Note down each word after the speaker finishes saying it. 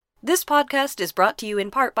This podcast is brought to you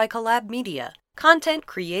in part by Collab Media, content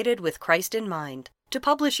created with Christ in mind. To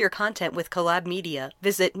publish your content with Collab Media,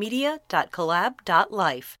 visit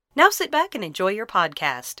media.collab.life. Now sit back and enjoy your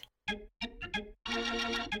podcast.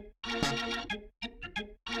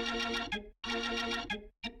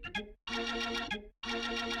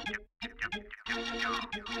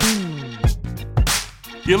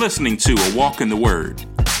 You're listening to A Walk in the Word,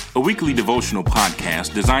 a weekly devotional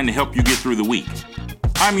podcast designed to help you get through the week.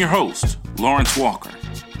 I'm your host, Lawrence Walker.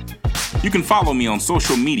 You can follow me on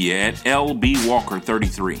social media at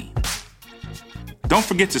LBWalker33. Don't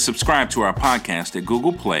forget to subscribe to our podcast at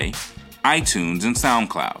Google Play, iTunes, and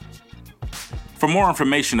SoundCloud. For more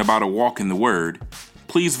information about A Walk in the Word,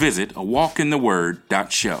 please visit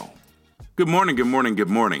awalkintheword.show. Good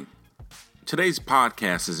morning. Today's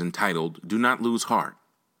podcast is entitled, Do Not Lose Heart.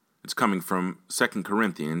 It's coming from 2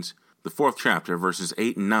 Corinthians, the 4th chapter, verses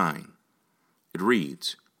 8 and 9. It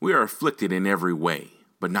reads, We are afflicted in every way,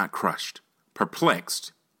 but not crushed,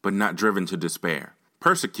 perplexed, but not driven to despair,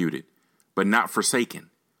 persecuted, but not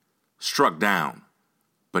forsaken, struck down,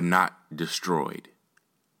 but not destroyed.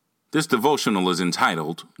 This devotional is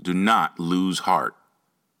entitled, Do Not Lose Heart.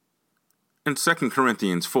 In 2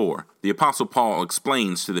 Corinthians 4, the Apostle Paul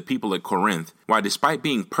explains to the people at Corinth why despite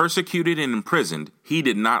being persecuted and imprisoned, he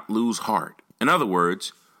did not lose heart. In other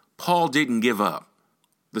words, Paul didn't give up.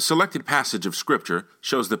 The selected passage of Scripture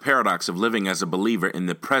shows the paradox of living as a believer in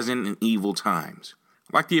the present and evil times.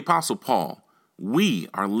 Like the Apostle Paul, we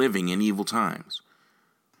are living in evil times.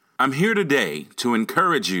 I'm here today to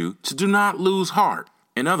encourage you to do not lose heart.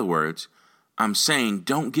 In other words, I'm saying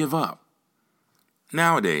don't give up.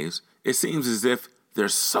 Nowadays, it seems as if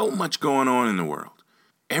there's so much going on in the world.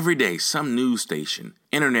 Every day, some news station,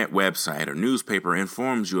 internet website, or newspaper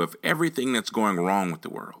informs you of everything that's going wrong with the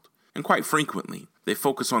world. And quite frequently, they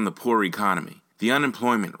focus on the poor economy, the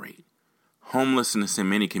unemployment rate, homelessness in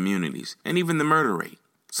many communities, and even the murder rate.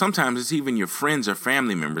 Sometimes it's even your friends or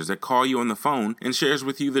family members that call you on the phone and shares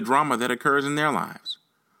with you the drama that occurs in their lives.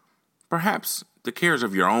 Perhaps the cares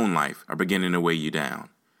of your own life are beginning to weigh you down.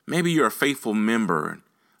 Maybe you're a faithful member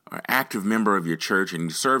or active member of your church and you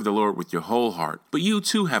serve the Lord with your whole heart, but you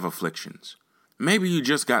too have afflictions. Maybe you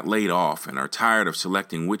just got laid off and are tired of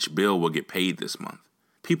selecting which bill will get paid this month.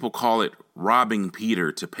 People call it robbing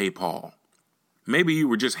Peter to pay Paul. Maybe you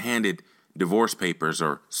were just handed divorce papers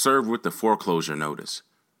or served with the foreclosure notice.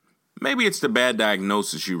 Maybe it's the bad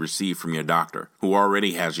diagnosis you received from your doctor, who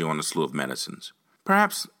already has you on a slew of medicines.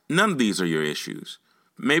 Perhaps none of these are your issues.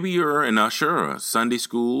 Maybe you're an usher or a Sunday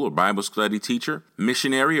school or Bible study teacher,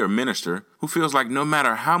 missionary or minister who feels like no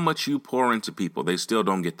matter how much you pour into people, they still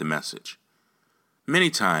don't get the message.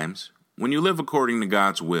 Many times, when you live according to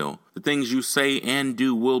God's will, the things you say and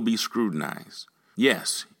do will be scrutinized.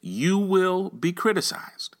 Yes, you will be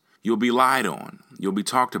criticized. You'll be lied on. You'll be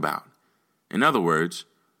talked about. In other words,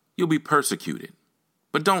 you'll be persecuted.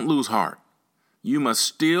 But don't lose heart. You must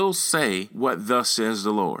still say what thus says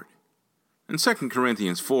the Lord. In 2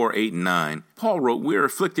 Corinthians 4, 8, and 9, Paul wrote, We are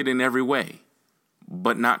afflicted in every way,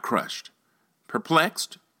 but not crushed,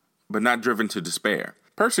 perplexed, but not driven to despair,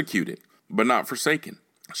 persecuted, but not forsaken,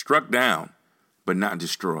 struck down, but not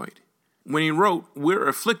destroyed. When he wrote, We're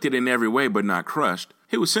afflicted in every way, but not crushed,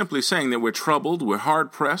 he was simply saying that we're troubled, we're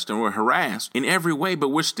hard-pressed, and we're harassed in every way, but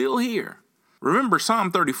we're still here. Remember,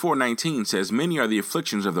 Psalm 34:19 says, Many are the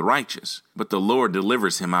afflictions of the righteous, but the Lord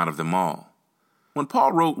delivers him out of them all. When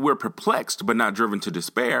Paul wrote, We're perplexed but not driven to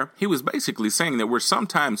despair, he was basically saying that we're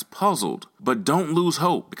sometimes puzzled, but don't lose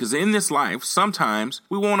hope, because in this life, sometimes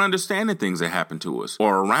we won't understand the things that happen to us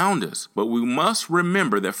or around us, but we must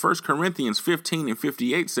remember that 1 Corinthians 15 and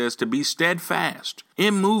 58 says to be steadfast,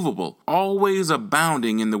 immovable, always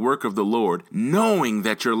abounding in the work of the Lord, knowing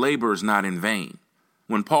that your labor is not in vain.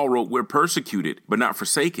 When Paul wrote, We're persecuted but not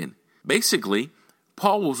forsaken, basically,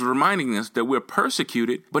 Paul was reminding us that we're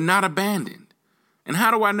persecuted but not abandoned. And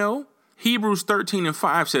how do I know? Hebrews 13 and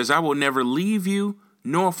 5 says, I will never leave you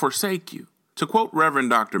nor forsake you. To quote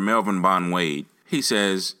Reverend Dr. Melvin Bon Wade, he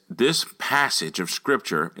says, this passage of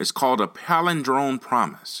Scripture is called a palindrome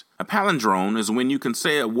promise. A palindrome is when you can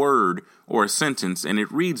say a word or a sentence and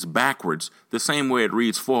it reads backwards the same way it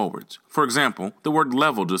reads forwards. For example, the word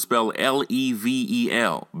level to spell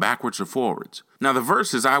L-E-V-E-L, backwards or forwards. Now the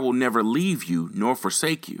verse is, I will never leave you nor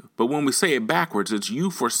forsake you. But when we say it backwards, it's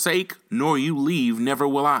you forsake nor you leave, never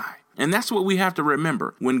will I. And that's what we have to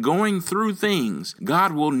remember. When going through things,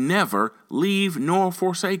 God will never leave nor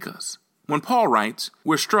forsake us. When Paul writes,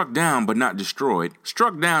 we're struck down but not destroyed,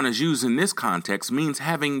 struck down as used in this context means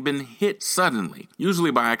having been hit suddenly,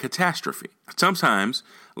 usually by a catastrophe. Sometimes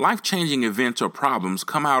Life-changing events or problems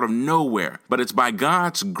come out of nowhere, but it's by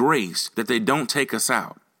God's grace that they don't take us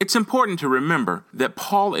out. It's important to remember that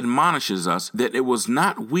Paul admonishes us that it was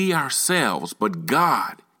not we ourselves, but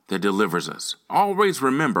God that delivers us. Always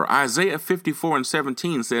remember, Isaiah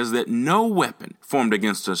 54:17 says that no weapon formed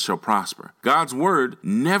against us shall prosper. God's word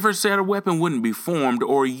never said a weapon wouldn't be formed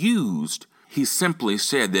or used. He simply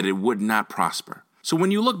said that it would not prosper. So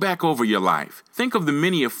when you look back over your life, think of the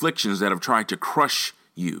many afflictions that have tried to crush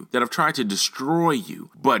you, that have tried to destroy you,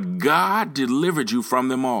 but God delivered you from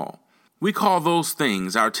them all. We call those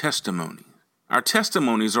things our testimony. Our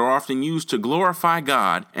testimonies are often used to glorify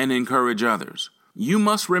God and encourage others. You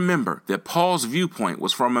must remember that Paul's viewpoint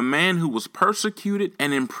was from a man who was persecuted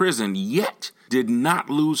and imprisoned, yet did not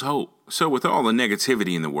lose hope. So with all the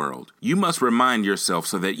negativity in the world, you must remind yourself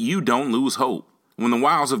so that you don't lose hope. When the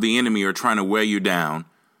wiles of the enemy are trying to wear you down,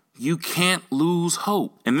 you can't lose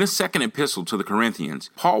hope. In this second epistle to the Corinthians,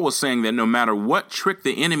 Paul was saying that no matter what trick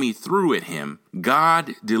the enemy threw at him,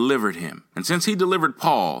 God delivered him. And since he delivered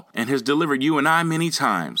Paul and has delivered you and I many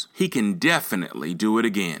times, he can definitely do it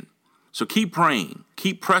again. So keep praying,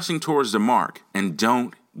 keep pressing towards the mark, and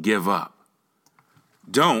don't give up.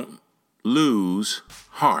 Don't lose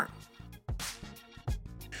heart.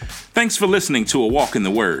 Thanks for listening to A Walk in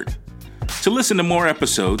the Word. To listen to more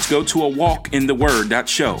episodes, go to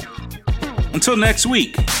awalkintheword.show. Until next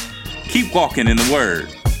week, keep walking in the Word.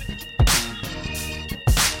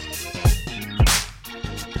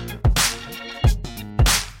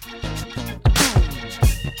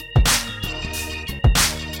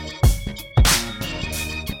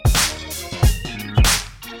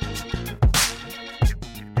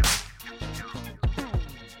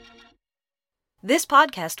 This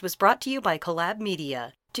podcast was brought to you by Collab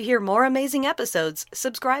Media. To hear more amazing episodes,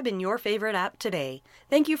 subscribe in your favorite app today.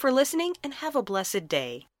 Thank you for listening and have a blessed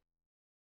day.